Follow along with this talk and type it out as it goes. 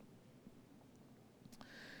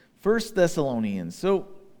First Thessalonians. So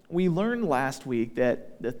we learned last week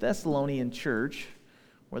that the Thessalonian church,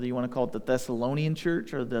 whether you want to call it the Thessalonian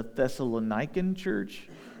church or the Thessalonican church,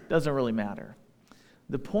 doesn't really matter.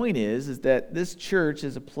 The point is that this church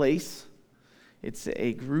is a place, it's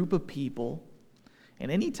a group of people,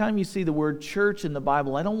 and anytime you see the word church in the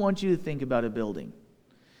Bible, I don't want you to think about a building.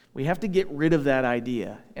 We have to get rid of that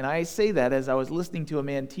idea. And I say that as I was listening to a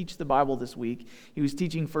man teach the Bible this week. He was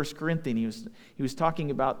teaching 1 Corinthians. He was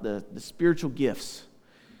talking about the spiritual gifts.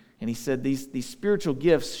 And he said these spiritual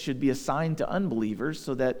gifts should be assigned to unbelievers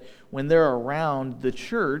so that when they're around the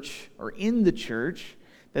church or in the church,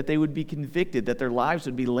 that they would be convicted, that their lives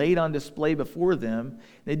would be laid on display before them.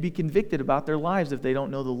 They'd be convicted about their lives if they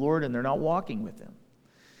don't know the Lord and they're not walking with Him.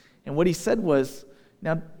 And what he said was,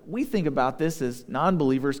 now, we think about this as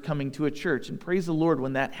non-believers coming to a church, and praise the Lord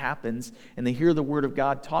when that happens and they hear the Word of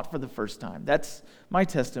God taught for the first time. That's my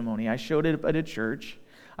testimony. I showed it at a church.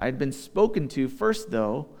 I had been spoken to first,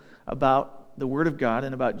 though, about the Word of God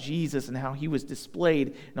and about Jesus and how He was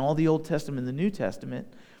displayed in all the Old Testament and the New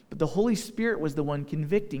Testament. But the Holy Spirit was the one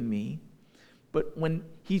convicting me. But when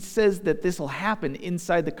he says that this will happen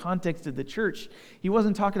inside the context of the church, he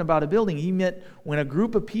wasn't talking about a building. He meant when a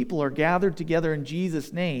group of people are gathered together in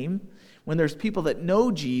Jesus' name, when there's people that know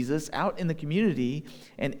Jesus out in the community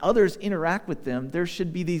and others interact with them, there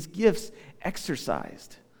should be these gifts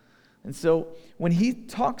exercised. And so when he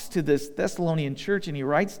talks to this Thessalonian church and he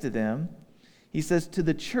writes to them, he says, to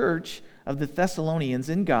the church of the Thessalonians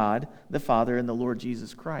in God, the Father, and the Lord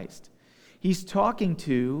Jesus Christ. He's talking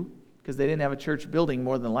to, because they didn't have a church building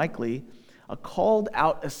more than likely, a called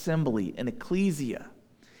out assembly, an ecclesia.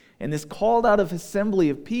 And this called out of assembly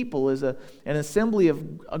of people is an assembly of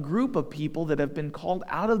a group of people that have been called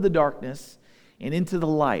out of the darkness and into the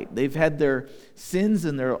light. They've had their sins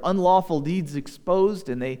and their unlawful deeds exposed,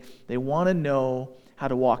 and they want to know how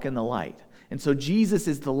to walk in the light. And so Jesus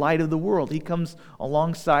is the light of the world. He comes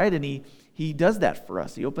alongside and he does that for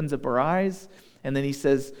us. He opens up our eyes, and then he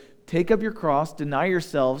says, take up your cross, deny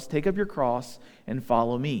yourselves, take up your cross, and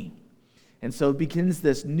follow me. And so it begins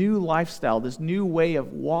this new lifestyle, this new way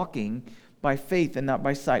of walking by faith and not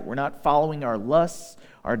by sight. We're not following our lusts,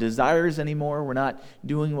 our desires anymore. We're not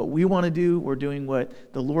doing what we want to do. We're doing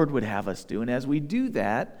what the Lord would have us do. And as we do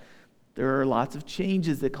that, there are lots of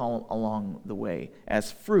changes that come along the way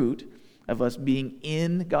as fruit of us being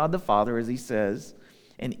in God the Father, as he says,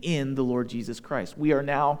 and in the Lord Jesus Christ. We are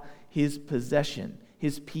now his possession,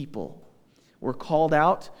 his people. We're called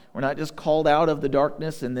out. We're not just called out of the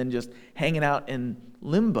darkness and then just hanging out in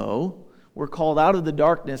limbo. We're called out of the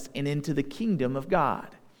darkness and into the kingdom of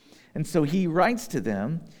God. And so he writes to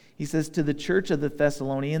them, he says, to the church of the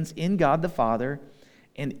Thessalonians in God the Father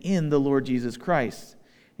and in the Lord Jesus Christ.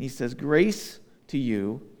 And he says, grace to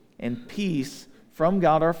you and peace from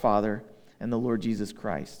God our Father and the Lord Jesus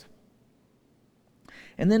Christ.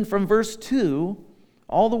 And then from verse 2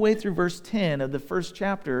 all the way through verse 10 of the first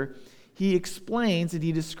chapter, he explains and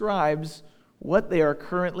he describes what they are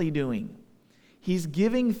currently doing. He's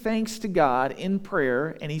giving thanks to God in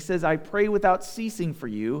prayer, and he says, I pray without ceasing for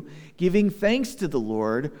you, giving thanks to the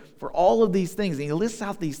Lord for all of these things. And he lists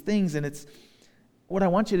out these things, and it's what I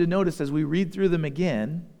want you to notice as we read through them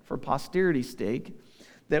again, for posterity's sake,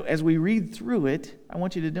 that as we read through it, I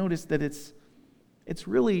want you to notice that it's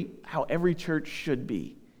really how every church should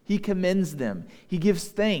be. He commends them. He gives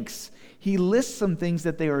thanks. He lists some things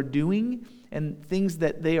that they are doing and things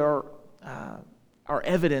that they are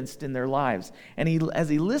evidenced in their lives. And as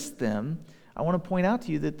he lists them, I want to point out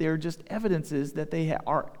to you that they're just evidences that they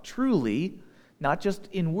are truly, not just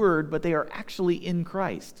in word, but they are actually in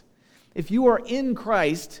Christ. If you are in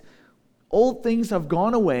Christ, old things have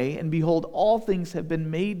gone away, and behold, all things have been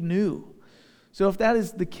made new. So if that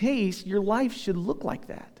is the case, your life should look like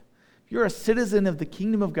that. If you're a citizen of the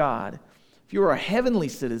kingdom of God, if you're a heavenly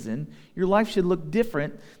citizen, your life should look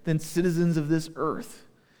different than citizens of this earth.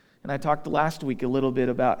 And I talked last week a little bit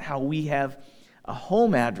about how we have a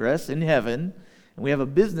home address in heaven, and we have a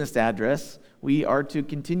business address. We are to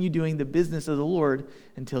continue doing the business of the Lord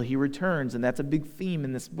until he returns, and that's a big theme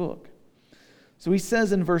in this book. So he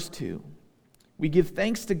says in verse 2, we give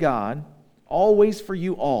thanks to God always for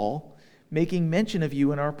you all, making mention of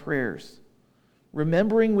you in our prayers,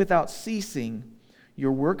 remembering without ceasing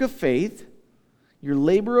your work of faith, your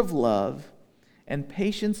labor of love, and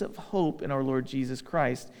patience of hope in our Lord Jesus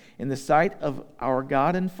Christ, in the sight of our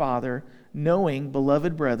God and Father, knowing,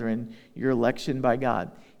 beloved brethren, your election by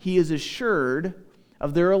God. He is assured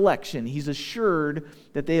of their election. He's assured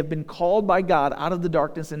that they have been called by God out of the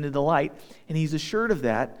darkness into the light, and he's assured of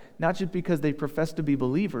that, not just because they profess to be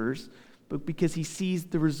believers, but because he sees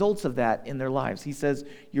the results of that in their lives. He says,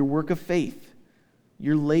 your work of faith,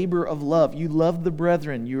 your labor of love, you love the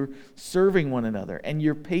brethren, you're serving one another, and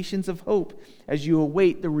your patience of hope as you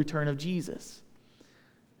await the return of Jesus.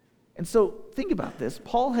 And so think about this.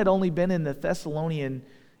 Paul had only been in the Thessalonian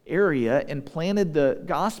area and planted the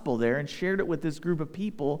gospel there and shared it with this group of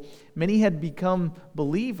people. Many had become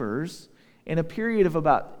believers in a period of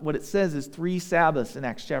about, what it says is 3 Sabbaths in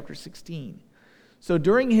Acts chapter 16. So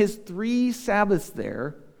during his 3 Sabbaths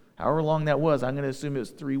there, however long that was, I'm going to assume it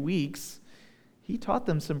was 3 weeks, he taught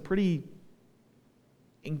them some pretty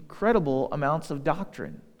incredible amounts of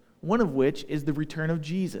doctrine, one of which is the return of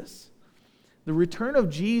Jesus. The return of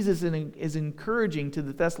Jesus is encouraging to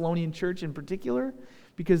the Thessalonian church in particular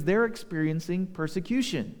because they're experiencing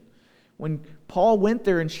persecution. When Paul went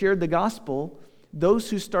there and shared the gospel,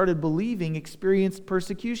 those who started believing experienced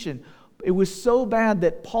persecution. It was so bad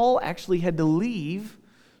that Paul actually had to leave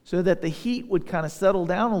so that the heat would kind of settle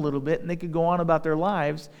down a little bit and they could go on about their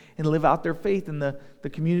lives and live out their faith in the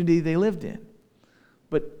community they lived in.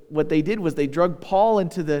 But what they did was they dragged Paul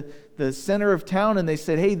into the center of town and they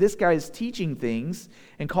said, hey, this guy is teaching things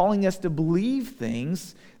and calling us to believe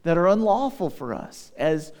things that are unlawful for us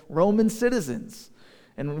as Roman citizens.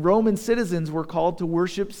 And Roman citizens were called to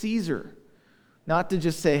worship Caesar. Not to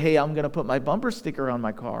just say, hey, I'm going to put my bumper sticker on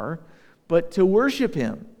my car, but to worship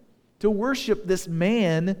him. To worship this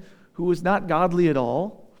man who was not godly at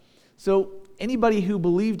all. So anybody who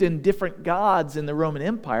believed in different gods in the Roman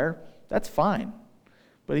Empire, that's fine.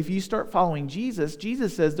 But if you start following Jesus,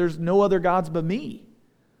 Jesus says there's no other gods but me.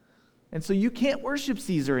 And so you can't worship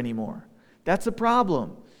Caesar anymore. That's a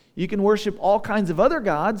problem. You can worship all kinds of other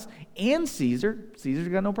gods and Caesar. Caesar's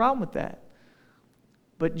got no problem with that.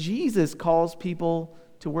 But Jesus calls people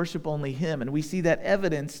to worship only him. And we see that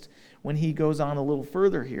evidenced when he goes on a little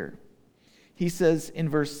further here. He says in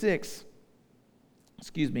verse 5,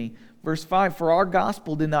 for our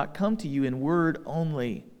gospel did not come to you in word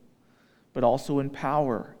only, but also in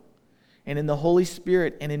power, and in the Holy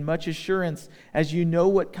Spirit, and in much assurance, as you know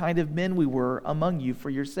what kind of men we were among you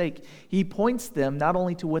for your sake. He points them not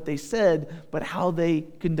only to what they said, but how they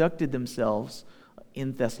conducted themselves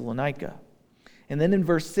in Thessalonica. And then in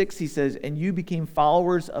verse 6 he says, and you became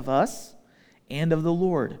followers of us and of the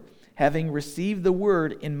Lord, having received the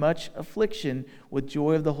word in much affliction with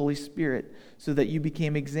joy of the Holy Spirit, so that you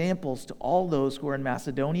became examples to all those who are in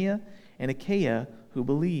Macedonia and Achaia who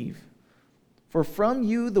believe. For from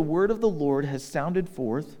you the word of the Lord has sounded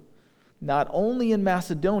forth, not only in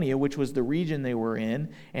Macedonia, which was the region they were in,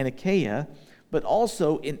 and Achaia, but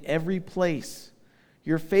also in every place.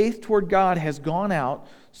 Your faith toward God has gone out,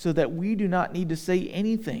 so that we do not need to say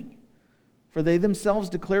anything. For they themselves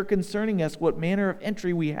declare concerning us what manner of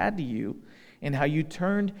entry we had to you, and how you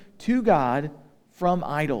turned to God from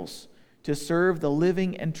idols, to serve the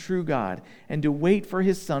living and true God, and to wait for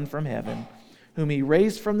his Son from heaven, whom he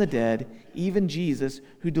raised from the dead, even Jesus,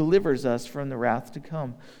 who delivers us from the wrath to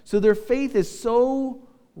come. So their faith is so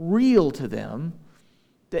real to them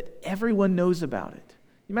that everyone knows about it.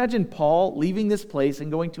 Imagine Paul leaving this place and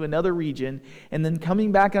going to another region and then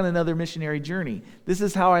coming back on another missionary journey. This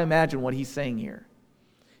is how I imagine what he's saying here.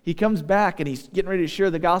 He comes back and he's getting ready to share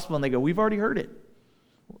the gospel and they go, we've already heard it.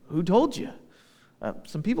 Who told you?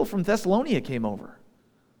 Some people from Thessalonica came over.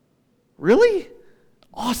 Really?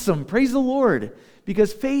 Awesome. Praise the Lord.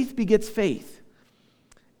 Because faith begets faith.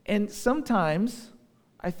 And sometimes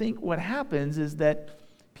I think what happens is that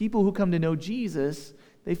people who come to know Jesus,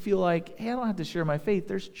 they feel like, hey, I don't have to share my faith.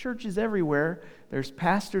 There's churches everywhere. There's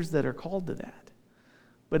pastors that are called to that.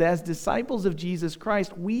 But as disciples of Jesus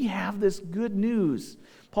Christ, we have this good news.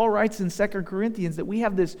 Paul writes in 2 Corinthians that we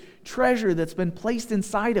have this treasure that's been placed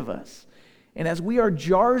inside of us. And as we are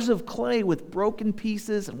jars of clay with broken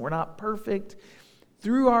pieces and we're not perfect,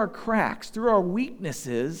 through our cracks, through our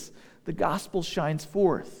weaknesses, the gospel shines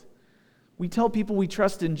forth. We tell people we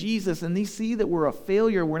trust in Jesus and they see that we're a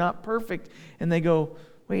failure, we're not perfect, and they go,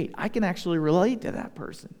 wait, I can actually relate to that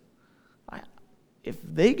person. If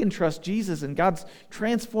they can trust Jesus and God's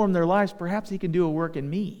transformed their lives, perhaps he can do a work in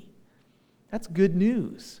me. That's good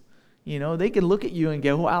news. You know, they can look at you and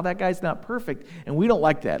go, wow, that guy's not perfect. And we don't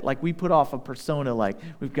like that. Like we put off a persona like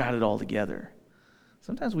we've got it all together.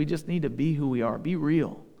 Sometimes we just need to be who we are, be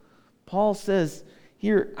real. Paul says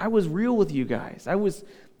here, I was real with you guys. I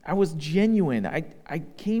was genuine. I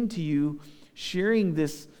came to you sharing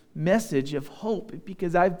this message of hope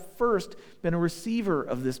because I've first been a receiver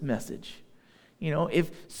of this message. You know, if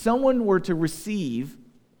someone were to receive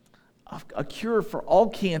a cure for all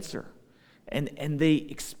cancer and they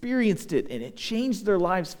experienced it and it changed their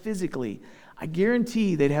lives physically, I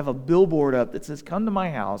guarantee they'd have a billboard up that says, come to my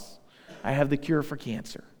house. I have the cure for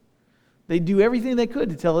cancer. They do everything they could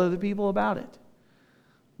to tell other people about it.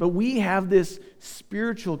 But we have this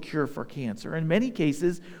spiritual cure for cancer. In many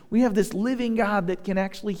cases, we have this living God that can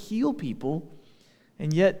actually heal people,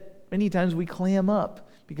 and yet many times we clam up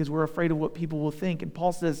because we're afraid of what people will think. And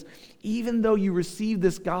Paul says, even though you received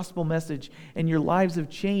this gospel message and your lives have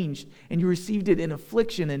changed and you received it in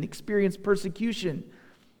affliction and experienced persecution,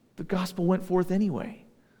 the gospel went forth anyway.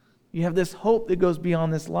 You have this hope that goes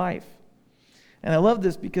beyond this life. And I love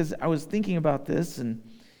this because I was thinking about this, and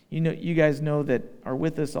you guys know that are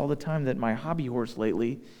with us all the time that my hobby horse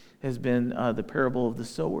lately has been the parable of the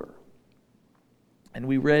sower. And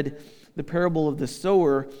we read the parable of the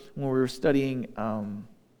sower when we were studying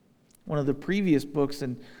one of the previous books,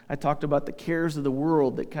 and I talked about the cares of the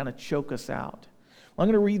world that kind of choke us out. Well, I'm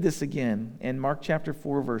going to read this again in Mark chapter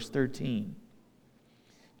 4, verse 13.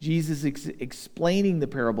 Jesus explaining the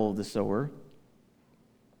parable of the sower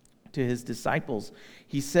to his disciples.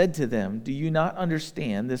 He said to them, "Do you not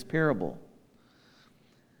understand this parable?"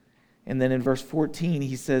 And then in verse 14,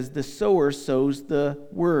 he says, "The sower sows the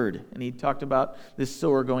word." And he talked about this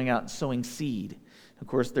sower going out and sowing seed. Of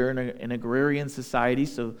course, they're in an agrarian society,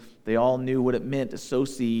 so they all knew what it meant to sow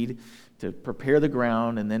seed, to prepare the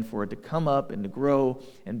ground, and then for it to come up and to grow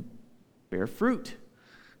and bear fruit.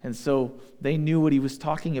 And so they knew what he was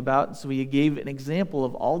talking about, and so he gave an example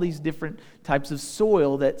of all these different types of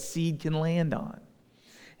soil that seed can land on.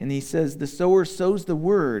 And he says, the sower sows the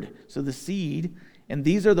word, so the seed, and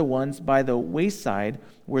these are the ones by the wayside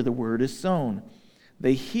where the word is sown.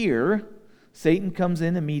 They hear, Satan comes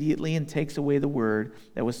in immediately and takes away the word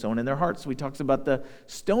that was sown in their hearts. So he talks about the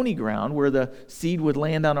stony ground where the seed would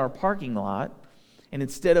land on our parking lot. And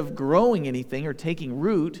instead of growing anything or taking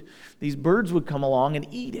root, these birds would come along and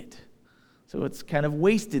eat it. So it's kind of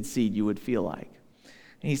wasted seed, you would feel like.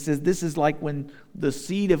 And he says this is like when the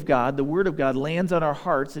seed of God, the word of God, lands on our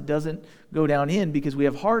hearts. It doesn't go down in because we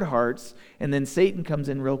have hard hearts. And then Satan comes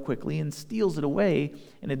in real quickly and steals it away,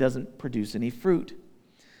 and it doesn't produce any fruit.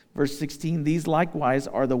 Verse 16, these likewise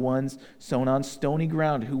are the ones sown on stony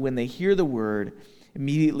ground, who when they hear the word,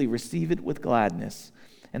 immediately receive it with gladness.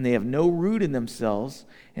 And they have no root in themselves,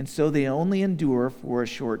 and so they only endure for a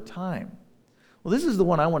short time. Well, this is the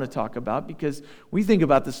one I want to talk about because we think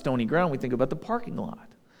about the stony ground, we think about the parking lot.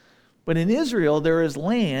 But in Israel, there is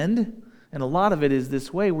land, and a lot of it is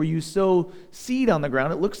this way, where you sow seed on the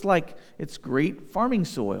ground. It looks like it's great farming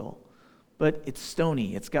soil, but it's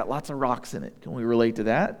stony. It's got lots of rocks in it. Can we relate to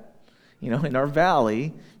that? In our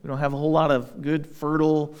valley, we don't have a whole lot of good,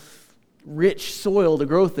 fertile, rich soil to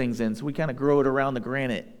grow things in, so we kind of grow it around the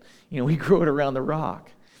granite. We grow it around the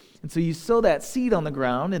rock. And so you sow that seed on the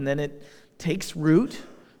ground, and then it takes root,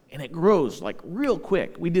 and it grows like real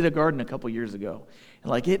quick. We did a garden a couple years ago,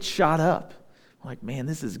 and it shot up. I'm like, man,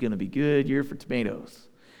 this is going to be a good year for tomatoes.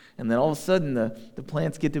 And then all of a sudden, the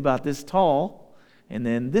plants get to about this tall, and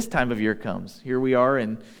then this time of year comes. Here we are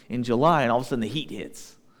in July, and all of a sudden the heat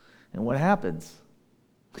hits. And what happens?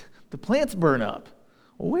 The plants burn up.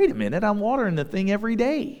 Well, wait a minute, I'm watering the thing every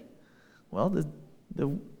day. Well,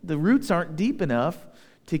 the roots aren't deep enough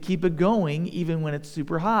to keep it going even when it's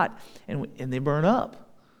super hot, and they burn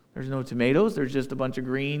up. There's no tomatoes, there's just a bunch of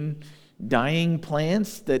green, dying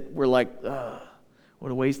plants that we're like, ugh,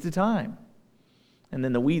 what a waste of time. And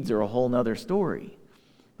then the weeds are a whole nother story.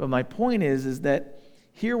 But my point is that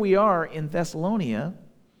here we are in Thessalonica.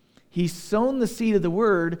 He's sown the seed of the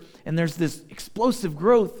word, and there's this explosive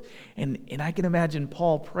growth. And I can imagine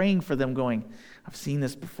Paul praying for them going, I've seen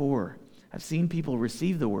this before. I've seen people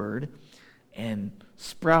receive the word and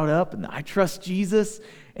sprout up, and I trust Jesus,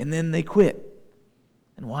 and then they quit.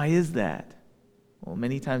 And why is that? Well,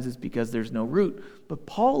 many times it's because there's no root. But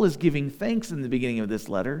Paul is giving thanks in the beginning of this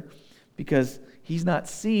letter because he's not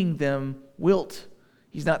seeing them wilt.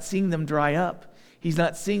 He's not seeing them dry up. He's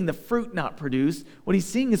not seeing the fruit not produce. What he's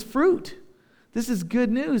seeing is fruit. This is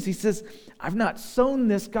good news. He says, I've not sown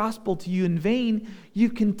this gospel to you in vain.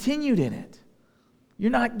 You've continued in it.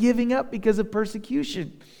 You're not giving up because of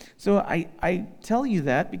persecution. So I tell you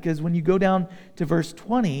that because when you go down to verse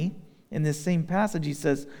 20 in this same passage, he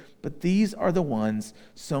says, but these are the ones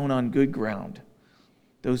sown on good ground.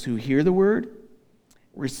 Those who hear the word,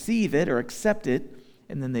 receive it or accept it,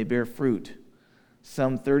 and then they bear fruit.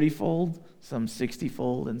 Some 30-fold, some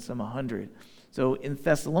 60-fold, and some 100. So in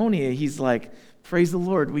Thessalonica, he's like, praise the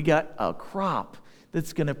Lord, we got a crop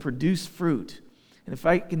that's going to produce fruit. And if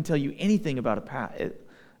I can tell you anything about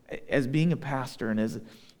as being a pastor and as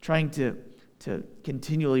trying to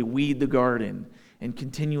continually weed the garden and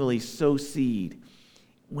continually sow seed,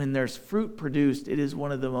 when there's fruit produced, it is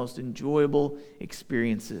one of the most enjoyable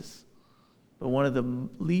experiences, but one of the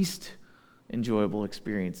least enjoyable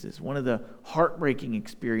experiences. One of the heartbreaking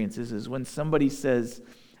experiences is when somebody says,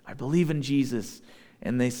 I believe in Jesus,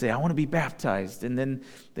 and they say, I want to be baptized, and then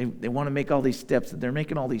they want to make all these steps, and they're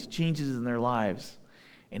making all these changes in their lives,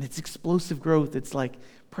 and it's explosive growth. It's like,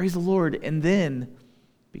 praise the Lord, and then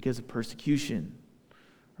because of persecution,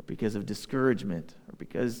 or because of discouragement, or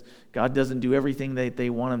because God doesn't do everything that they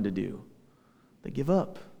want Him to do, they give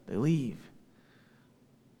up, they leave.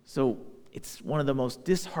 So it's one of the most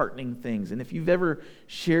disheartening things. And if you've ever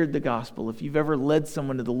shared the gospel, if you've ever led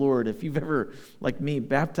someone to the Lord, if you've ever, like me,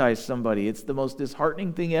 baptized somebody, it's the most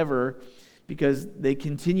disheartening thing ever, because they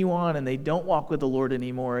continue on and they don't walk with the Lord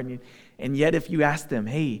anymore. And yet if you ask them,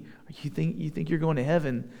 hey, you think you're going to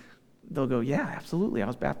heaven? They'll go, yeah, absolutely. I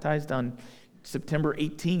was baptized on September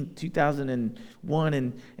 18th, 2001,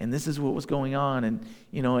 and this is what was going on. And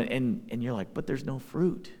you're like, but there's no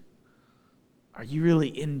fruit. Are you really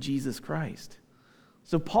in Jesus Christ?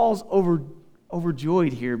 So Paul's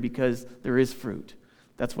overjoyed here because there is fruit.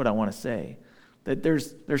 That's what I want to say. That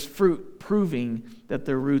there's fruit proving that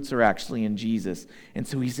their roots are actually in Jesus. And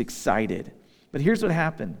so he's excited. But here's what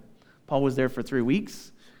happened. Paul was there for 3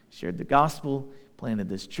 weeks, shared the gospel, planted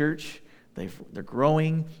this church. They're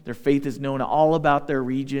growing. Their faith is known all about their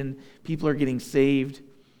region. People are getting saved.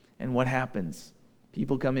 And what happens?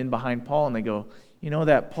 People come in behind Paul and they go, you know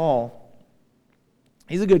that Paul,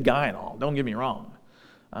 he's a good guy and all, don't get me wrong.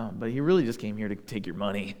 But he really just came here to take your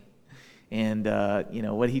money. And,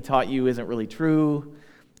 what he taught you isn't really true.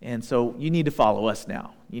 And so you need to follow us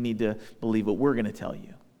now. You need to believe what we're going to tell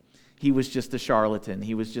you. He was just a charlatan.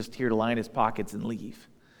 He was just here to line his pockets and leave.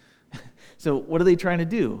 So what are they trying to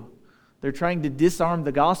do? They're trying to disarm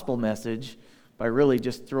the gospel message by really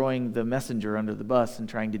just throwing the messenger under the bus and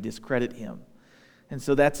trying to discredit him. And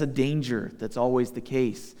so that's a danger. That's always the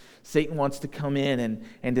case. Satan wants to come in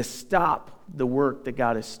and to stop the work that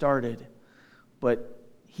God has started. But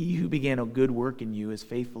he who began a good work in you is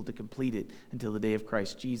faithful to complete it until the day of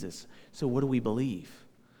Christ Jesus. So what do we believe?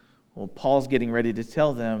 Well, Paul's getting ready to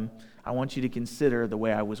tell them, I want you to consider the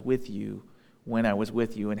way I was with you, when I was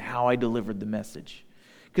with you, and how I delivered the message.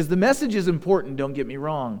 Because the message is important, don't get me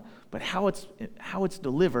wrong, but how it's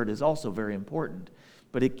delivered is also very important.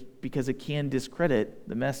 Because it can discredit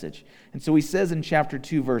the message. And so he says in chapter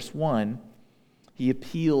 2, verse 1, he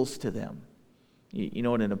appeals to them. You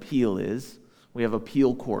know what an appeal is? We have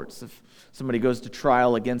appeal courts. If somebody goes to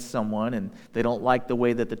trial against someone and they don't like the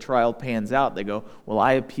way that the trial pans out, they go, well,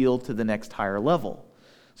 I appeal to the next higher level.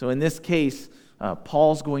 So in this case,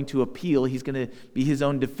 Paul's going to appeal. He's going to be his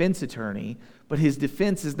own defense attorney, but his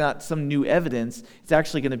defense is not some new evidence. It's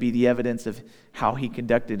actually going to be the evidence of how he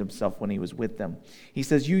conducted himself when he was with them. He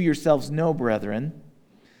says, you yourselves know, brethren,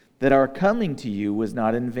 that our coming to you was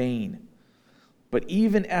not in vain. But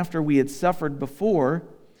even after we had suffered before,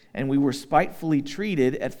 and we were spitefully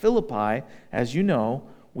treated at Philippi, as you know,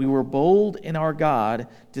 we were bold in our God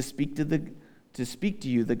to speak to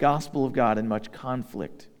you the gospel of God in much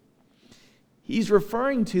conflict. He's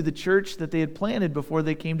referring to the church that they had planted before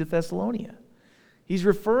they came to Thessalonica. He's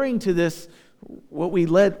referring to this, what we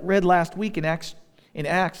read last week in Acts,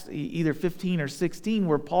 either 15 or 16,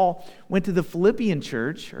 where Paul went to the Philippian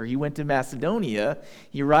church, or he went to Macedonia.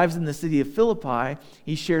 He arrives in the city of Philippi.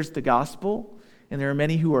 He shares the gospel, and there are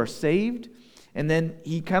many who are saved. And then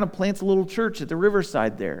he kind of plants a little church at the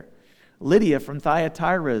riverside there. Lydia from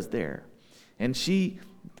Thyatira is there. And she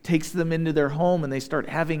takes them into their home, and they start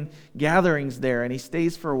having gatherings there, and he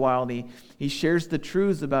stays for a while, and he shares the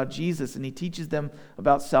truths about Jesus, and he teaches them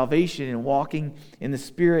about salvation and walking in the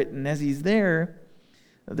Spirit. And as he's there,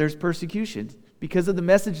 there's persecution because of the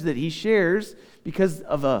message that he shares, because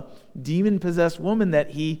of a demon-possessed woman that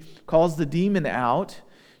he calls the demon out.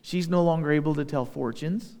 She's no longer able to tell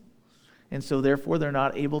fortunes, and so therefore they're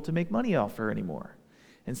not able to make money off her anymore.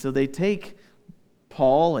 And so they take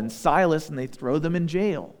Paul and Silas and they throw them in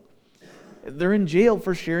jail. They're in jail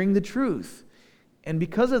for sharing the truth. And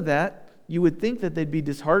because of that, you would think that they'd be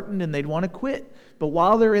disheartened and they'd want to quit. But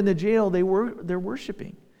while they're in the jail, they're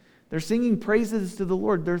worshiping. They're singing praises to the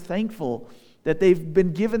Lord. They're thankful that they've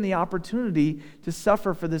been given the opportunity to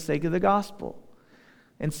suffer for the sake of the gospel.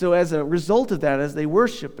 And so as a result of that, as they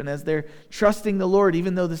worship and as they're trusting the Lord,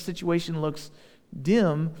 even though the situation looks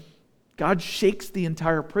dim, God shakes the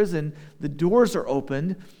entire prison. The doors are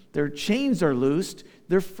opened. Their chains are loosed.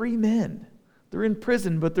 They're free men. They're in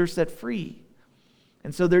prison, but they're set free.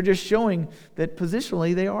 And so they're just showing that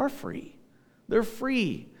positionally they are free. They're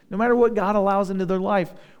free. No matter what God allows into their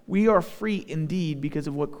life, we are free indeed because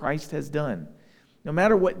of what Christ has done. No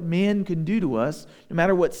matter what man can do to us, no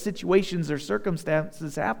matter what situations or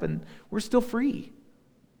circumstances happen, we're still free,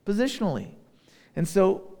 positionally. And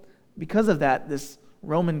so because of that, this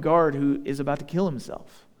Roman guard who is about to kill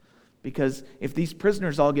himself. Because if these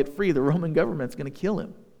prisoners all get free, the Roman government's going to kill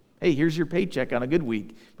him. Hey, here's your paycheck on a good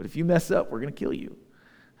week, but if you mess up, we're going to kill you.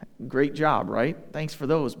 Great job, right? Thanks for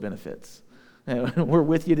those benefits. We're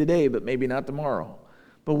with you today, but maybe not tomorrow.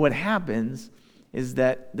 But what happens is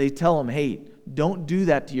that they tell him, hey, don't do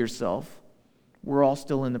that to yourself. We're all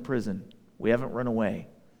still in the prison. We haven't run away.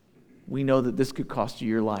 We know that this could cost you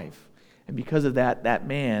your life. And because of that, that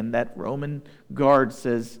man, that Roman guard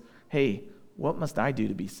says, hey, what must I do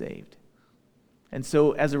to be saved? And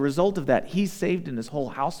so as a result of that, he's saved in his whole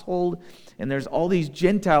household, and there's all these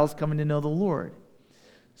Gentiles coming to know the Lord.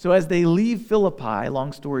 So as they leave Philippi,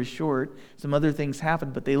 long story short, some other things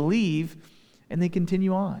happen, but they leave and they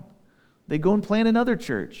continue on. They go and plant another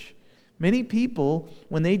church. Many people,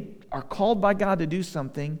 when they are called by God to do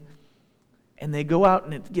something, and they go out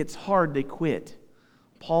and it gets hard, they quit.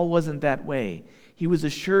 Paul wasn't that way. He was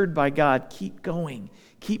assured by God, keep going,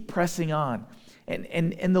 keep pressing on.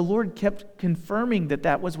 And the Lord kept confirming that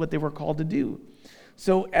that was what they were called to do.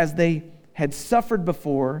 So as they had suffered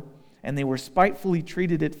before, and they were spitefully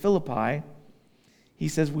treated at Philippi, he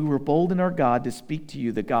says, we were bold in our God to speak to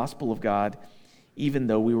you the gospel of God, even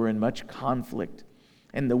though we were in much conflict.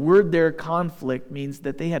 And the word there, conflict, means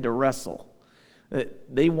that they had to wrestle.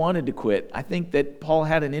 They wanted to quit. I think that Paul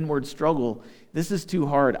had an inward struggle. This is too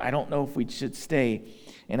hard. I don't know if we should stay.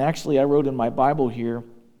 And actually, I wrote in my Bible here,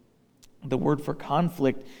 the word for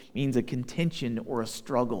conflict means a contention or a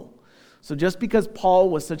struggle. So just because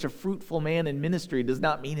Paul was such a fruitful man in ministry does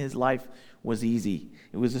not mean his life was easy.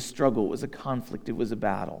 It was a struggle. It was a conflict. It was a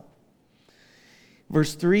battle.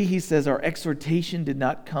 Verse 3, he says, our exhortation did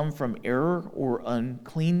not come from error or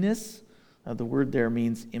uncleanness. The word there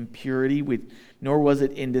means impurity, nor was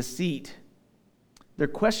it in deceit. They're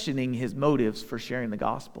questioning his motives for sharing the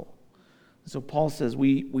gospel. So Paul says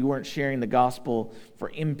we weren't sharing the gospel for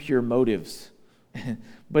impure motives.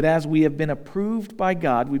 But as we have been approved by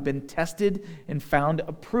God, we've been tested and found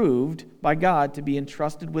approved by God to be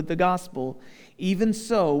entrusted with the gospel, even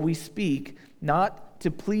so we speak not to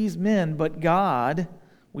please men, but God.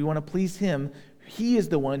 We want to please him. He is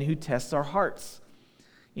the one who tests our hearts.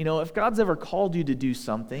 You know, if God's ever called you to do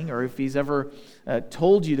something, or if he's ever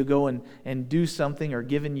told you to go and do something or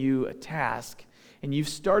given you a task, and you've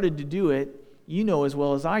started to do it, you know as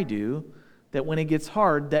well as I do that when it gets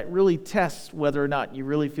hard, that really tests whether or not you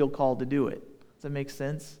really feel called to do it. Does that make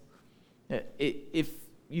sense? If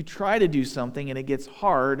you try to do something and it gets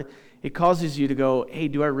hard, it causes you to go, hey,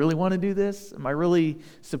 do I really want to do this? Am I really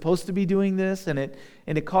supposed to be doing this? And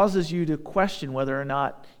it causes you to question whether or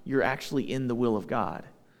not you're actually in the will of God.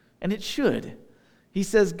 And it should. He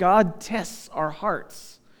says God tests our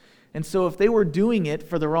hearts. And so if they were doing it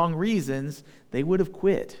for the wrong reasons, they would have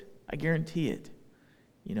quit. I guarantee it.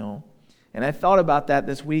 You know? And I thought about that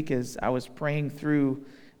this week as I was praying through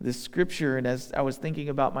this scripture and as I was thinking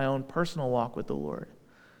about my own personal walk with the Lord.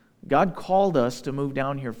 God called us to move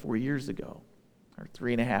down here 4 years ago, or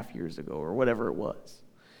 3.5 years ago, or whatever it was.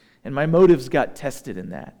 And my motives got tested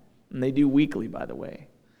in that. And they do weekly, by the way.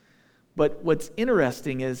 But what's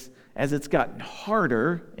interesting is, as it's gotten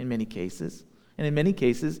harder in many cases, and in many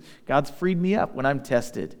cases, God's freed me up when I'm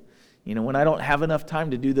tested. You know, when I don't have enough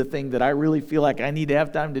time to do the thing that I really feel like I need to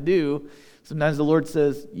have time to do, sometimes the Lord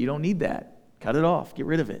says, you don't need that. Cut it off. Get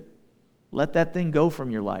rid of it. Let that thing go from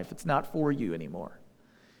your life. It's not for you anymore.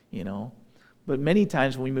 You know? But many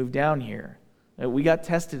times when we moved down here, we got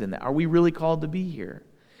tested in that. Are we really called to be here?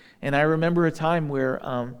 And I remember a time where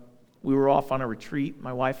we were off on a retreat,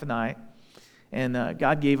 my wife and I, and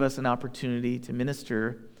God gave us an opportunity to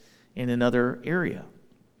minister in another area.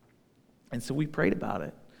 And so we prayed about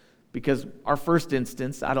it. Because our first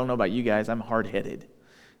instance, I don't know about you guys, I'm hard-headed.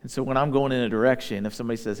 And so when I'm going in a direction, if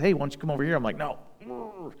somebody says, hey, why don't you come over here? I'm like, no.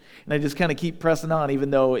 And I just kind of keep pressing on,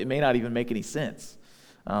 even though it may not even make any sense.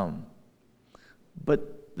 But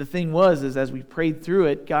the thing was, is as we prayed through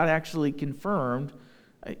it, God actually confirmed,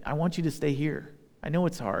 I want you to stay here. I know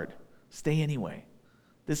it's hard. Stay anyway.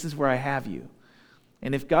 This is where I have you.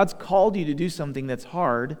 And if God's called you to do something that's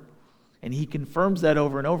hard, and he confirms that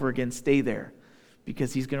over and over again, stay there.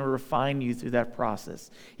 Because he's going to refine you through that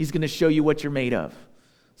process. He's going to show you what you're made of.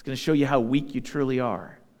 It's going to show you how weak you truly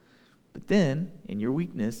are. But then, in your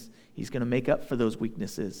weakness, he's going to make up for those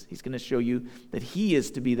weaknesses. He's going to show you that he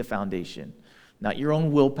is to be the foundation. Not your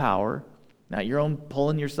own willpower, not your own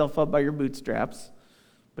pulling yourself up by your bootstraps.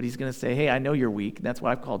 But he's going to say, hey, I know you're weak, and that's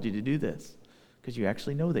why I've called you to do this. Because you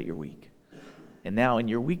actually know that you're weak. And now, in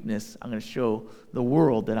your weakness, I'm going to show the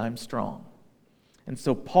world that I'm strong. And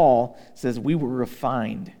so Paul says we were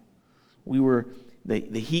refined.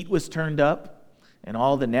 The heat was turned up. and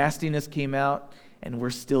all the nastiness came out, and we're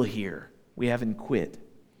still here. We haven't quit.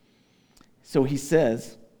 So he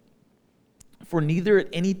says, "For neither at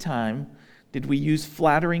any time did we use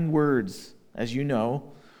flattering words, as you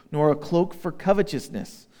know, nor a cloak for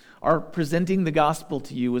covetousness. Our presenting the gospel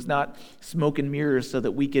to you was not smoke and mirrors so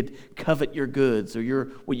that we could covet your goods or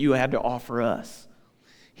what you had to offer us."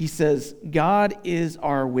 He says, God is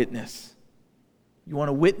our witness. You want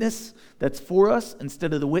a witness that's for us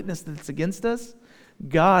instead of the witness that's against us?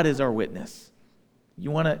 God is our witness. You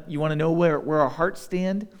want to know where our hearts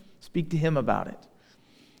stand? Speak to him about it.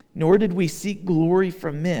 "Nor did we seek glory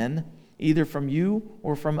from men, either from you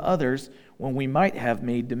or from others, when we might have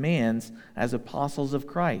made demands as apostles of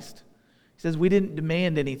Christ." He says, we didn't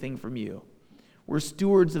demand anything from you. We're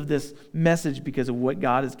stewards of this message because of what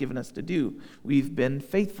God has given us to do. We've been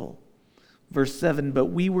faithful. Verse 7, "But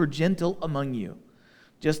we were gentle among you,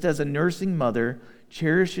 just as a nursing mother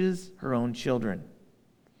cherishes her own children.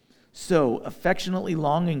 So, affectionately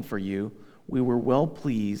longing for you, we were well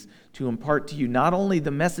pleased to impart to you not only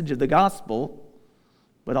the message of the gospel,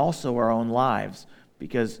 but also our own lives,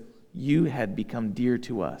 because you had become dear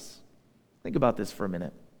to us." Think about this for a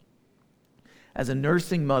minute. As a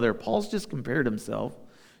nursing mother, Paul's just compared himself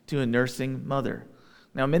to a nursing mother.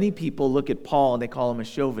 Now, many people look at Paul and they call him a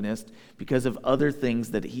chauvinist because of other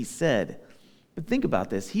things that he said. But think about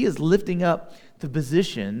this. He is lifting up the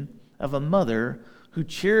position of a mother who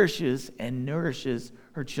cherishes and nourishes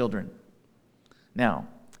her children. Now,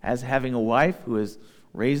 as having a wife who has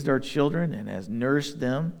raised our children and has nourished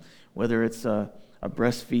them, whether it's a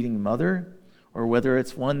breastfeeding mother or whether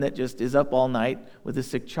it's one that just is up all night with a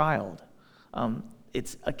sick child,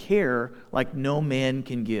 it's a care like no man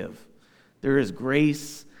can give. There is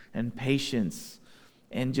grace and patience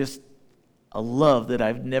and just a love that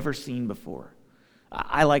I've never seen before.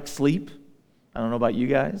 I like sleep. I don't know about you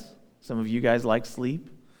guys. Some of you guys like sleep.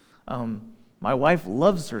 My wife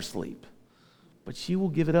loves her sleep, but she will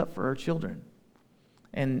give it up for her children.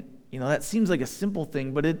 And, that seems like a simple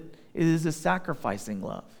thing, but it is a sacrificing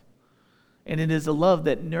love. And it is a love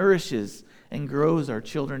that nourishes and grows our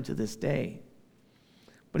children to this day.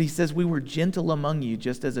 But he says, we were gentle among you,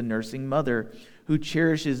 just as a nursing mother who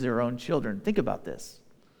cherishes her own children. Think about this.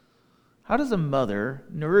 How does a mother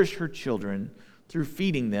nourish her children through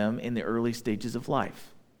feeding them in the early stages of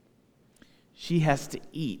life? She has to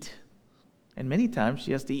eat. And many times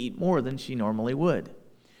she has to eat more than she normally would.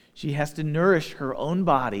 She has to nourish her own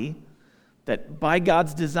body that by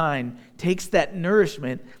God's design takes that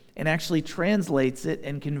nourishment and actually translates it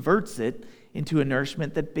and converts it into a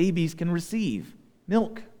nourishment that babies can receive.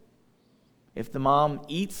 Milk. If the mom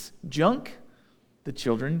eats junk, the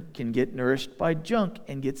children can get nourished by junk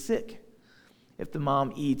and get sick. If the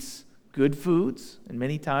mom eats good foods, and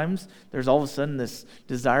many times there's all of a sudden this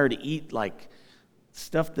desire to eat like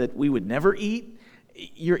stuff that we would never eat.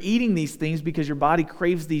 You're eating these things because your body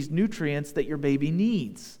craves these nutrients that your baby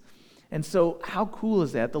needs. And so how cool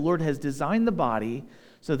is that? The Lord has designed the body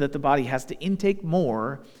so that the body has to intake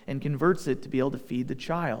more and converts it to be able to feed the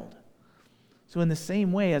child. So in the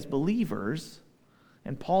same way as believers,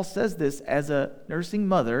 and Paul says this as a nursing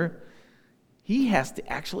mother, he has to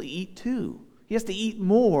actually eat too. He has to eat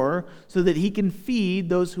more so that he can feed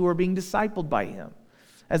those who are being discipled by him.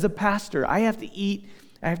 As a pastor, I have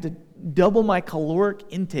to double my caloric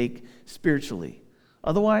intake spiritually.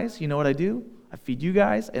 Otherwise, you know what I do? I feed you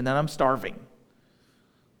guys and then I'm starving.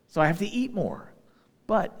 So I have to eat more.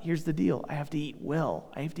 But here's the deal. I have to eat well.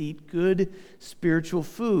 I have to eat good spiritual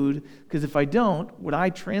food, because if I don't, what I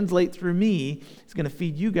translate through me is going to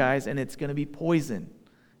feed you guys and it's going to be poison.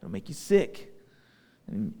 It'll make you sick.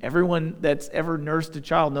 And everyone that's ever nursed a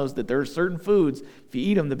child knows that there are certain foods, if you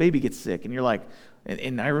eat them, the baby gets sick. And you're like,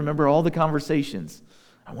 and I remember all the conversations.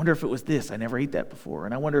 I wonder if it was this. I never ate that before.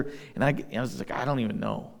 And I wonder, and I was like, I don't even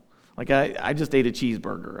know. Like I just ate a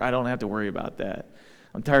cheeseburger. I don't have to worry about that.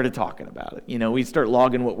 I'm tired of talking about it. We start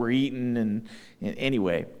logging what we're eating. And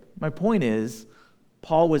anyway, my point is,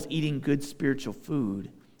 Paul was eating good spiritual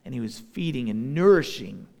food, and he was feeding and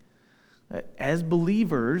nourishing. As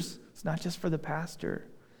believers, it's not just for the pastor.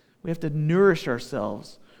 We have to nourish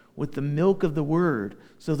ourselves with the milk of the word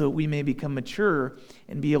so that we may become mature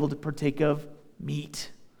and be able to partake of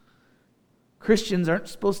meat. Christians aren't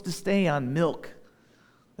supposed to stay on milk.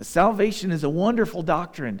 Salvation is a wonderful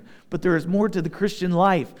doctrine, but there is more to the Christian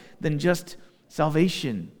life than just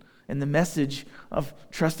salvation and the message of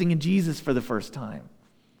trusting in Jesus for the first time.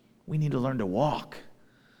 We need to learn to walk.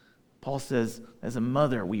 Paul says, as a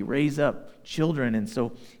mother, we raise up children, and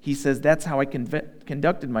so he says, that's how I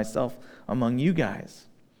conducted myself among you guys.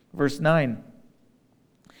 Verse 9,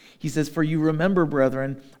 He says, "For you remember,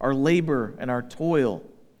 brethren, our labor and our toil."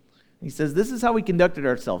 He says, this is how we conducted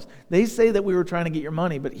ourselves. They say that we were trying to get your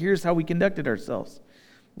money, but here's how we conducted ourselves.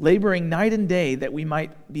 "Laboring night and day that we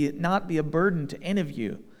might not be a burden to any of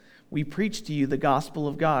you. We preach to you the gospel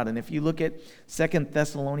of God." And if you look at 2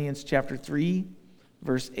 Thessalonians chapter 3,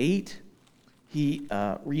 verse 8, he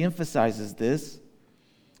reemphasizes this.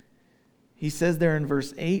 He says there in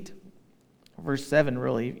verse 8, verse 7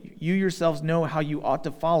 really, "You yourselves know how you ought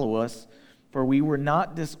to follow us, for we were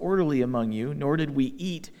not disorderly among you, nor did we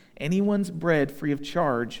eat anyone's bread free of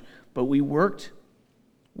charge, but we worked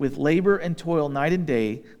with labor and toil night and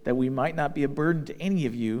day, that we might not be a burden to any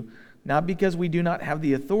of you, not because we do not have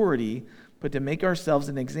the authority, but to make ourselves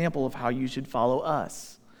an example of how you should follow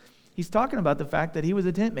us." He's talking about the fact that he was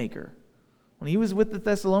a tent maker. When he was with the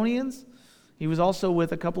Thessalonians, he was also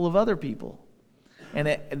with a couple of other people.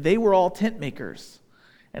 And they were all tent makers.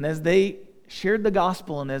 And as they shared the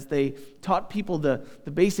gospel and as they taught people the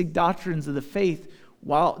basic doctrines of the faith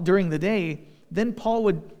during the day, then Paul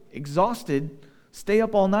would, exhausted, stay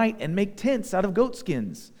up all night and make tents out of goat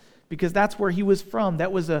skins, because that's where he was from.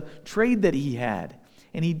 That was a trade that he had.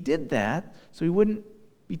 And he did that so he wouldn't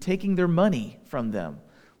be taking their money from them,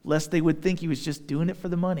 lest they would think he was just doing it for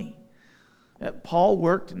the money. Paul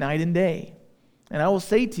worked night and day. And I will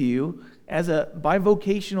say to you, as a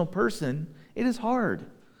bivocational person, it is hard.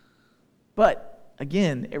 But,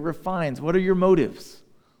 again, it refines. What are your motives?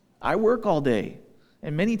 I work all day.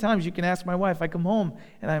 And many times you can ask my wife, I come home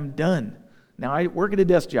and I'm done. Now, I work at a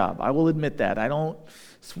desk job. I will admit that. I don't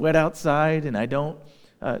sweat outside and I don't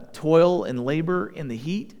toil and labor in the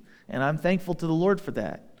heat. And I'm thankful to the Lord for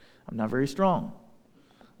that. I'm not very strong.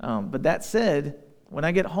 But that said, when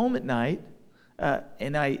I get home at night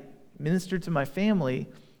and I minister to my family,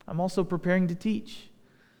 I'm also preparing to teach.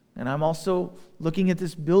 And I'm also looking at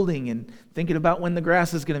this building and thinking about when the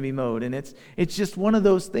grass is going to be mowed. And it's just one of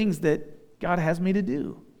those things that God has me to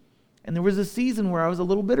do. And there was a season where I was a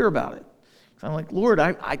little bitter about it. I'm like, Lord,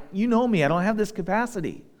 you know me, I don't have this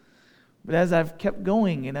capacity. But as I've kept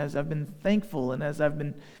going and as I've been thankful and as I've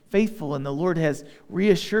been faithful, and the Lord has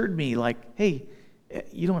reassured me, like, hey,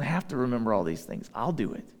 you don't have to remember all these things. I'll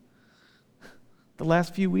do it. The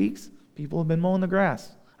last few weeks, people have been mowing the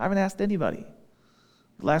grass. I haven't asked anybody.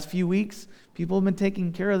 The last few weeks, people have been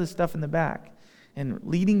taking care of the stuff in the back and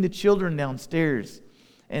leading the children downstairs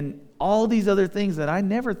and all these other things that I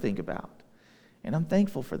never think about. And I'm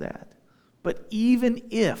thankful for that. But even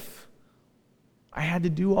if I had to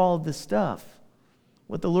do all of this stuff,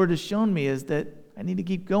 what the Lord has shown me is that I need to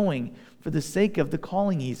keep going for the sake of the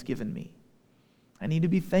calling He's given me. I need to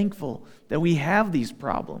be thankful that we have these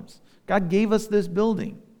problems. God gave us this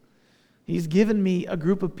building. He's given me a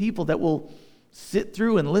group of people that will sit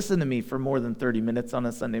through and listen to me for more than 30 minutes on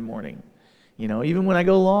a Sunday morning. You know, even when I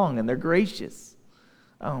go long, and they're gracious.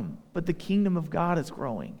 But the kingdom of God is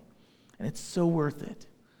growing, and it's so worth it.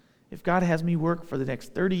 If God has me work for the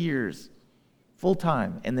next 30 years, full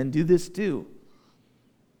time, and then do this too,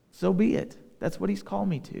 so be it. That's what He's called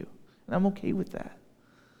me to. And I'm okay with that.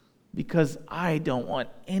 Because I don't want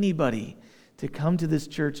anybody to come to this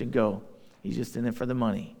church and go, he's just in it for the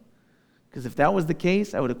money. Because if that was the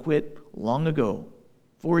case, I would have quit long ago,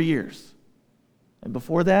 4 years. And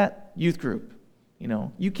before that, youth group. You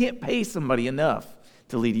know, you can't pay somebody enough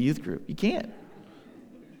to lead a youth group. You can't.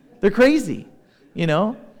 They're crazy, you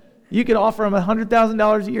know. You could offer them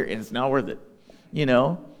 $100,000 a year, and it's not worth it. You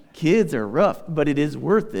know, kids are rough, but it is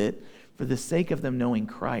worth it for the sake of them knowing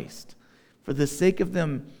Christ, for the sake of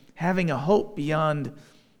them having a hope beyond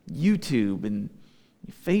YouTube and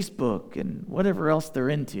Facebook and whatever else they're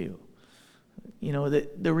into. You know,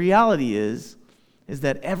 the reality is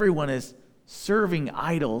that everyone is serving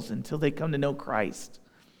idols until they come to know Christ.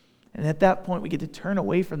 And at that point, we get to turn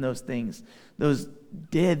away from those things, those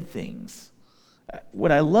dead things.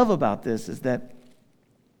 What I love about this is that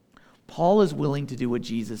Paul is willing to do what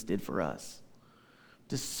Jesus did for us,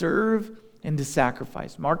 to serve and to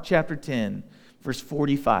sacrifice. Mark chapter 10, verse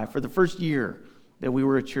 45. For the first year that we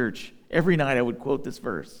were a church, every night I would quote this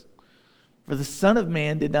verse. For the Son of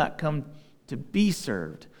Man did not come to be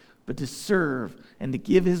served, but to serve and to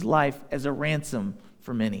give His life as a ransom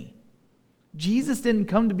for many. Jesus didn't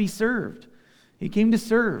come to be served. He came to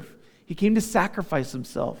serve. He came to sacrifice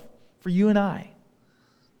Himself for you and I.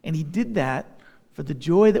 And He did that for the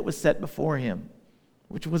joy that was set before Him,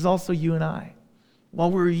 which was also you and I,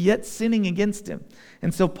 while we were yet sinning against Him.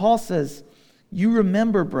 And so Paul says, you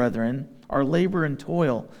remember, brethren, our labor and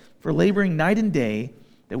toil, for laboring night and day,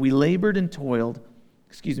 that we labored and toiled,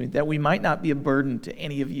 that we might not be a burden to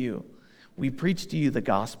any of you. We preach to you the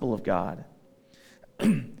gospel of God.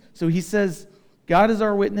 So he says, God is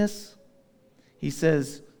our witness. He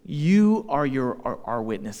says, you are our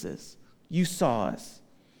witnesses. You saw us.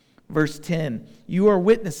 Verse 10, you are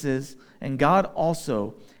witnesses, and God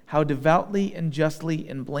also, how devoutly and justly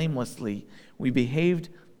and blamelessly we behaved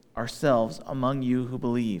ourselves among you who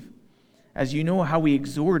believe. As you know how we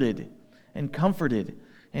exhorted and comforted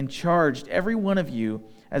and charged every one of you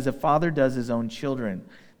as a father does his own children,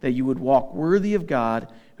 that you would walk worthy of God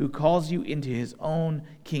who calls you into his own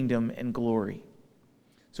kingdom and glory.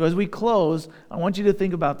 So as we close, I want you to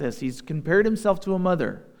think about this. He's compared himself to a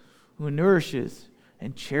mother who nourishes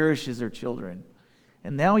and cherishes her children.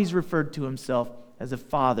 And now he's referred to himself as a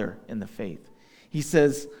father in the faith. He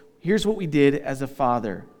says, here's what we did as a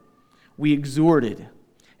father. We exhorted.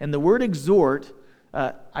 And the word exhort,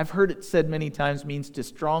 I've heard it said many times, means to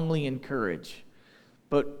strongly encourage.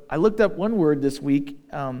 But I looked up one word this week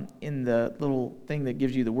in the little thing that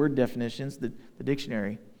gives you the word definitions, the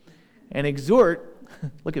dictionary. And exhort,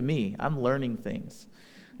 look at me, I'm learning things.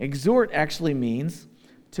 Exhort actually means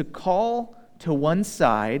to call to one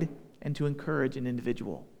side and to encourage an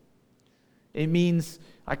individual. It means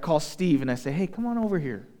I call Steve and I say, hey, come on over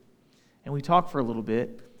here. And we talk for a little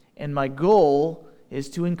bit. And my goal is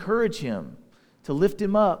to encourage him, to lift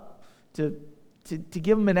him up, to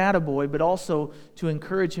give him an attaboy, but also to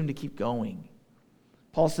encourage him to keep going.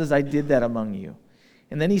 Paul says, I did that among you.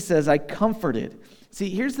 And then he says, I comforted. See,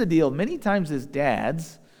 here's the deal. Many times as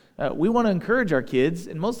dads, we want to encourage our kids,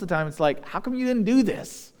 and most of the time it's like, how come you didn't do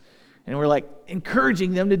this? And we're like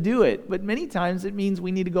encouraging them to do it. But many times it means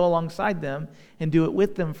we need to go alongside them and do it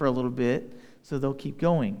with them for a little bit so they'll keep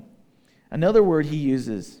going. Another word he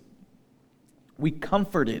uses, we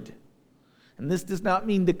comforted. And this does not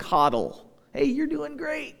mean to coddle. Hey, you're doing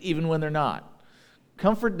great, even when they're not.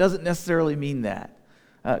 Comfort doesn't necessarily mean that.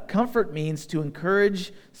 Comfort means to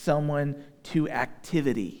encourage someone to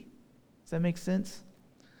activity. Does that make sense?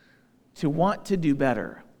 To want to do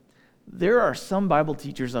better. There are some Bible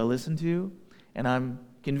teachers I listen to, and I'm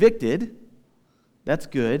convicted. That's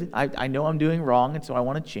good. I know I'm doing wrong, and so I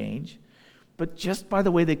want to change. But just by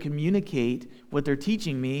the way they communicate what they're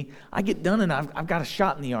teaching me, I get done and I've got a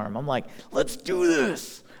shot in the arm. I'm like, let's do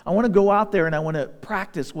this. I want to go out there and I want to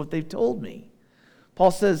practice what they've told me.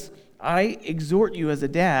 Paul says, I exhort you as a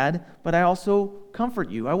dad, but I also comfort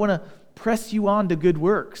you. I want to press you on to good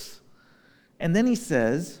works. And then he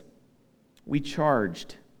says, we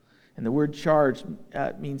charged. And the word charged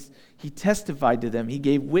means he testified to them. He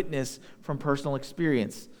gave witness from personal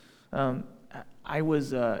experience. I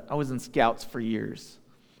was in Scouts for years.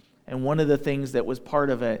 And one of the things that was part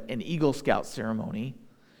of an Eagle Scout ceremony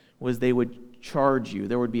was they would charge you.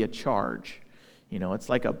 There would be a charge. You know, it's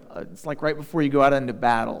like right before you go out into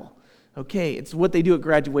battle. Okay, it's what they do at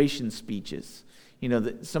graduation speeches. You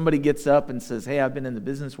know, somebody gets up and says, hey, I've been in the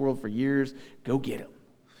business world for years. Go get them.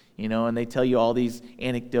 You know, and they tell you all these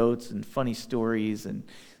anecdotes and funny stories and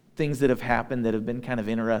things that have happened that have been kind of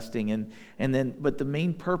interesting. But the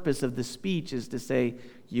main purpose of the speech is to say,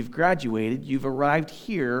 you've graduated, you've arrived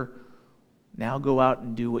here, now go out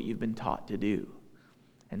and do what you've been taught to do.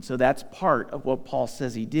 And so that's part of what Paul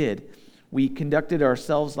says he did. We conducted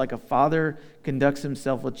ourselves like a father conducts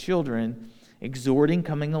himself with children, exhorting,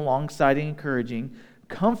 coming alongside and encouraging,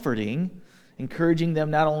 comforting, encouraging them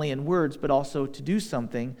not only in words, but also to do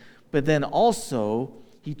something. But then also,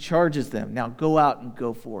 he charges them, now go out and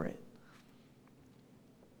go for it.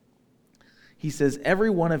 He says, every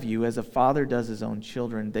one of you, as a father does his own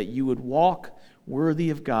children, that you would walk worthy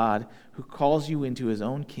of God who calls you into his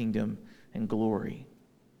own kingdom and glory.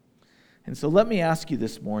 And so let me ask you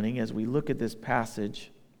this morning, as we look at this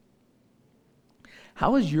passage,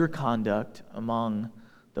 how is your conduct among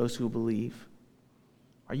those who believe?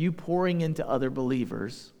 Are you pouring into other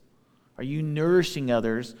believers? Are you nourishing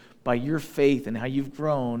others by your faith and how you've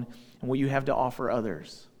grown and what you have to offer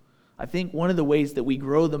others? I think one of the ways that we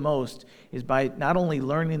grow the most is by not only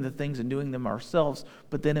learning the things and doing them ourselves,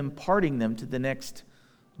 but then imparting them to the next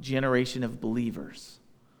generation of believers.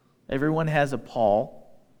 Everyone has a Paul.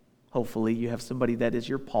 Hopefully you have somebody that is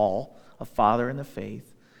your Paul, a father in the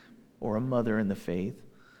faith or a mother in the faith.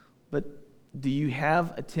 But do you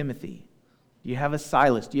have a Timothy? Do you have a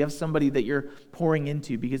Silas? Do you have somebody that you're pouring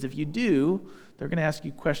into? Because if you do, they're going to ask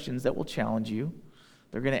you questions that will challenge you.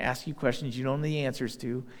 They're going to ask you questions you don't know the answers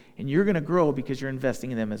to, and you're going to grow because you're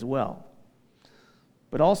investing in them as well.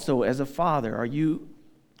 But also, as a father, are you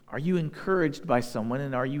encouraged by someone,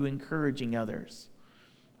 and are you encouraging others?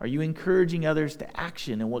 Are you encouraging others to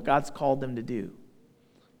action and what God's called them to do?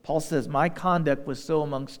 Paul says, my conduct was so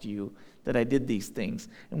amongst you that I did these things.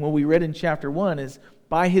 And what we read in chapter 1 is,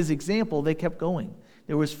 by his example, they kept going.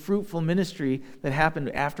 There was fruitful ministry that happened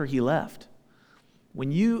after he left.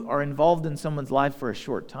 When you are involved in someone's life for a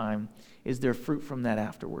short time, is there fruit from that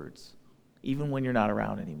afterwards, even when you're not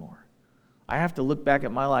around anymore? I have to look back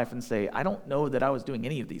at my life and say, I don't know that I was doing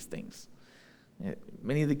any of these things.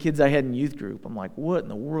 Many of the kids I had in youth group, I'm like, what in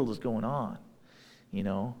the world is going on?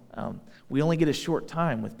 We only get a short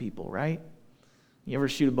time with people, right? You ever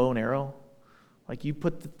shoot a bow and arrow? Like you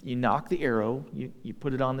knock the arrow, you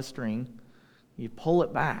put it on the string, you pull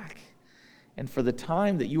it back. And for the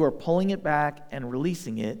time that you are pulling it back and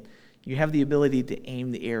releasing it, you have the ability to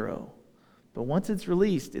aim the arrow. But once it's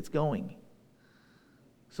released, it's going.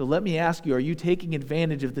 So let me ask you, are you taking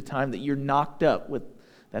advantage of the time that you're knocked up with,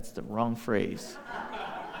 that's the wrong phrase,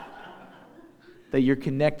 that you're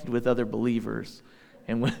connected with other believers?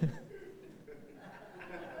 And when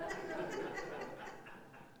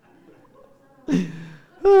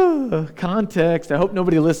context, I hope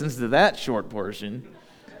nobody listens to that short portion.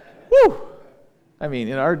 Whew. I mean,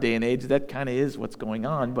 in our day and age, that kind of is what's going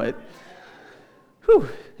on, but whew.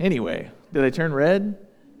 Anyway, did I turn red?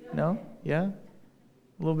 No? Yeah? A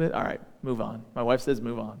little bit? All right, move on. My wife says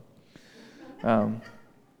move on.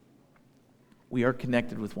 We are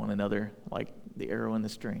connected with one another like the arrow and the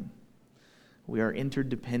string. We are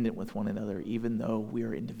interdependent with one another, even though we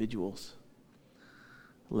are individuals.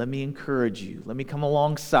 Let me encourage you. Let me come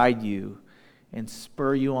alongside you and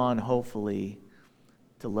spur you on, hopefully,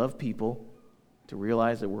 to love people, to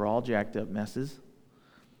realize that we're all jacked up messes,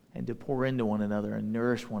 and to pour into one another and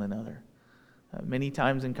nourish one another. Many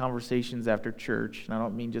times in conversations after church, and I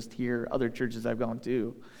don't mean just here, other churches I've gone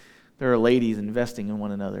to, there are ladies investing in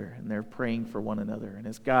one another, and they're praying for one another. And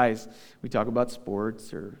as guys, we talk about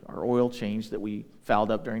sports or our oil change that we fouled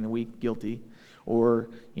up during the week, guilty, or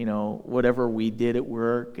whatever we did at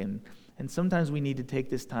work. And sometimes we need to take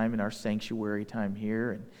this time in our sanctuary time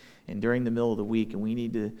here and during the middle of the week, and we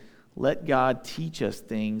need to let God teach us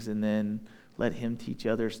things and then let Him teach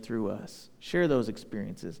others through us. Share those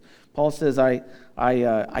experiences. Paul says, I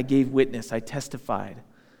gave witness, I testified.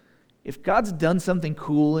 If God's done something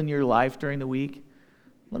cool in your life during the week,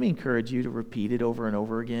 let me encourage you to repeat it over and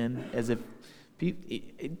over again, as if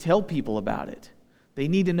tell people about it. They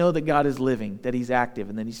need to know that God is living, that He's active,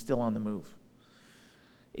 and that He's still on the move.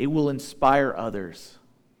 It will inspire others.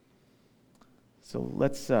 So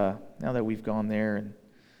let's, now that we've gone there, and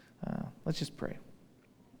let's just pray.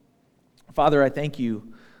 Father, I thank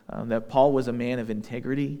you that Paul was a man of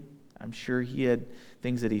integrity. I'm sure he had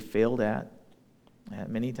things that he failed at.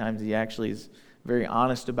 Many times he actually is very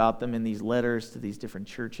honest about them in these letters to these different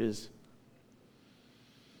churches.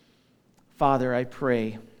 Father, I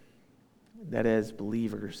pray that as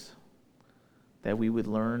believers, that we would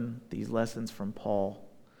learn these lessons from Paul,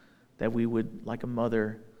 that we would, like a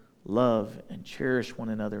mother, love and cherish one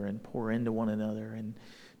another and pour into one another and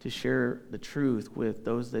to share the truth with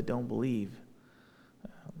those that don't believe,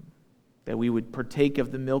 that we would partake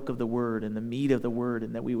of the milk of the Word and the meat of the Word,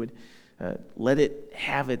 and that we would let it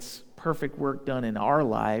have its perfect work done in our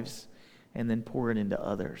lives and then pour it into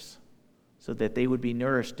others so that they would be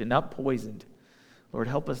nourished and not poisoned. Lord,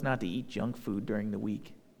 help us not to eat junk food during the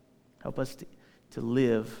week. Help us to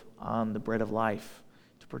live on the bread of life,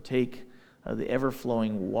 to partake of the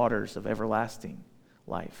ever-flowing waters of everlasting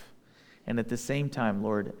life. And at the same time,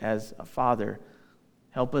 Lord, as a father,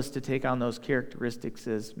 help us to take on those characteristics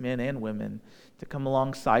as men and women, to come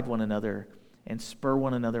alongside one another and spur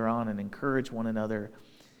one another on and encourage one another,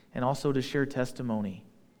 and also to share testimony.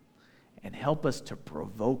 And help us to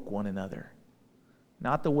provoke one another.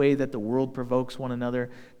 Not the way that the world provokes one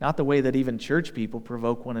another, not the way that even church people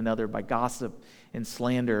provoke one another by gossip and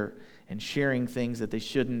slander and sharing things that they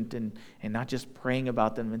shouldn't, and not just praying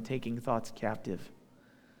about them and taking thoughts captive.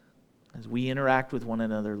 As we interact with one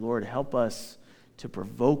another, Lord, help us to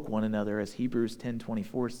provoke one another, as Hebrews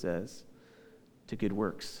 10:24 says, to good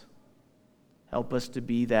works. Help us to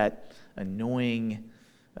be that annoying,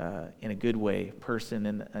 in a good way, person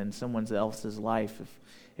in someone else's life.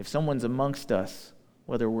 If someone's amongst us,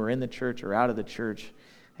 whether we're in the church or out of the church,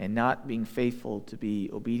 and not being faithful to be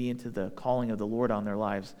obedient to the calling of the Lord on their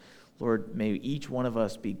lives, Lord, may each one of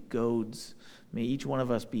us be goads. May each one of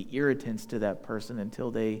us be irritants to that person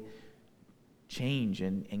until they change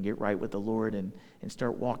and get right with the Lord and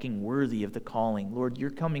start walking worthy of the calling. Lord, you're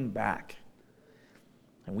coming back,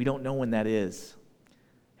 and we don't know when that is.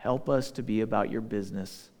 Help us to be about your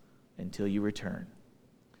business until you return,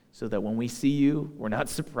 so that when we see you, we're not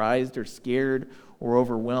surprised or scared or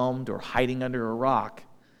overwhelmed or hiding under a rock,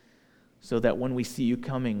 so that when we see you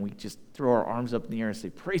coming, we just throw our arms up in the air and say,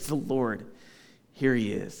 praise the Lord, here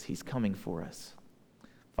he is, he's coming for us.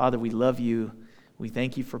 Father, we love you. We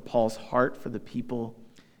thank you for Paul's heart for the people.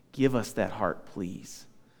 Give us that heart, please.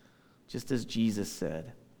 just as Jesus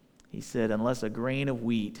said. He said, unless a grain of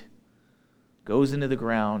wheat goes into the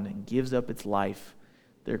ground and gives up its life,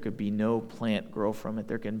 there could be no plant grow from it.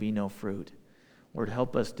 There can be no fruit. Lord,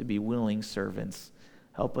 help us to be willing servants.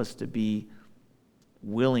 Help us to be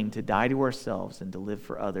willing to die to ourselves and to live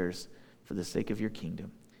for others for the sake of your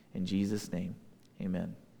kingdom. In Jesus' name,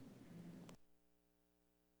 amen.